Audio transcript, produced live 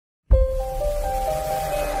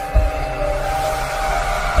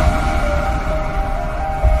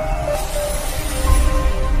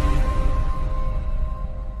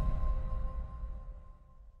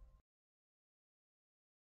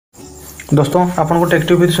दोस्तों आपको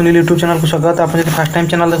टेक्टिव with Sunil YouTube channel को स्वागत। आप जो फर्स्ट टाइम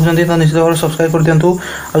चैनल देखुं तो निश्चित भाव सब्सक्राइब कर दिंतु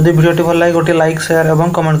और वीडियो भल लगे गोटे लाइक शेयर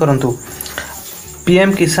और कमेंट करूँ।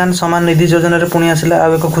 पीएम किसान सम्मान निधि योजना पुणी आसला आ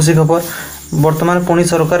एक खुशी खबर। वर्तमान पुणी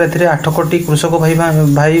सरकार ए 8 कोटी कृषक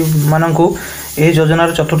भाई मानू यह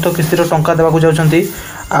योजनार चतुर्थ किस्तिर टंका देवाक जाउछंती।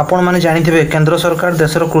 आपण मैंने जानिथिबे केंद्र सरकार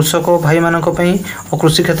देशर कृषक भाई मानक पई और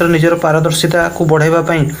कृषि क्षेत्र निजर पारदर्शिता को बढ़ाइबा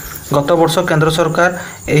पई गत वर्ष केंद्र सरकार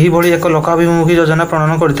एही भली एक लोकाभिमुखी योजना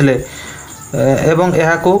प्रणयन करथिले एवं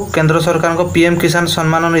यहाकू केंद्र सरकार को पीएम किसान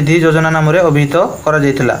सम्मान निधि योजना नाम रे अभिहित करा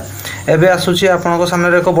जायतिला। एबे आसुची आपनको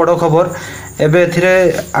सामने एक बड़ खबर। एबे एथिरे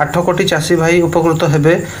 8 कोटी चाषी भाई उपकृत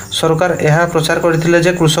हेबे। सरकार यह प्रचार करथिले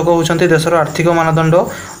जे कृषक होउछंती देशर आर्थिक मानदंड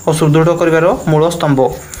और सुदृढ़ करिवार मूल स्तंभ।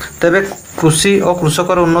 तेबे कृषि और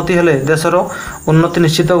कृषकर उन्नति हेले देशर उन्नति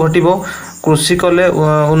निश्चित घटिबो। कृषि कले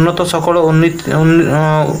उन्नत सकल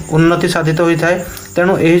उन्नति साधित होता है।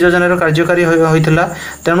 तेणु यही योजनार कार्यकारी होइतिला।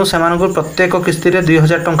 तेणु सेमानकु प्रत्येक किस्ती रे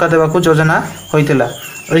 2000 टंका देवाकू योजना होइतिला।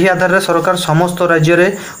 एही आधार रे सरकार समस्त राज्य रे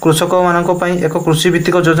कृषक मानक पई एक कृषि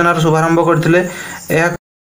भित्तिक योजनार शुभारंभ करथिले।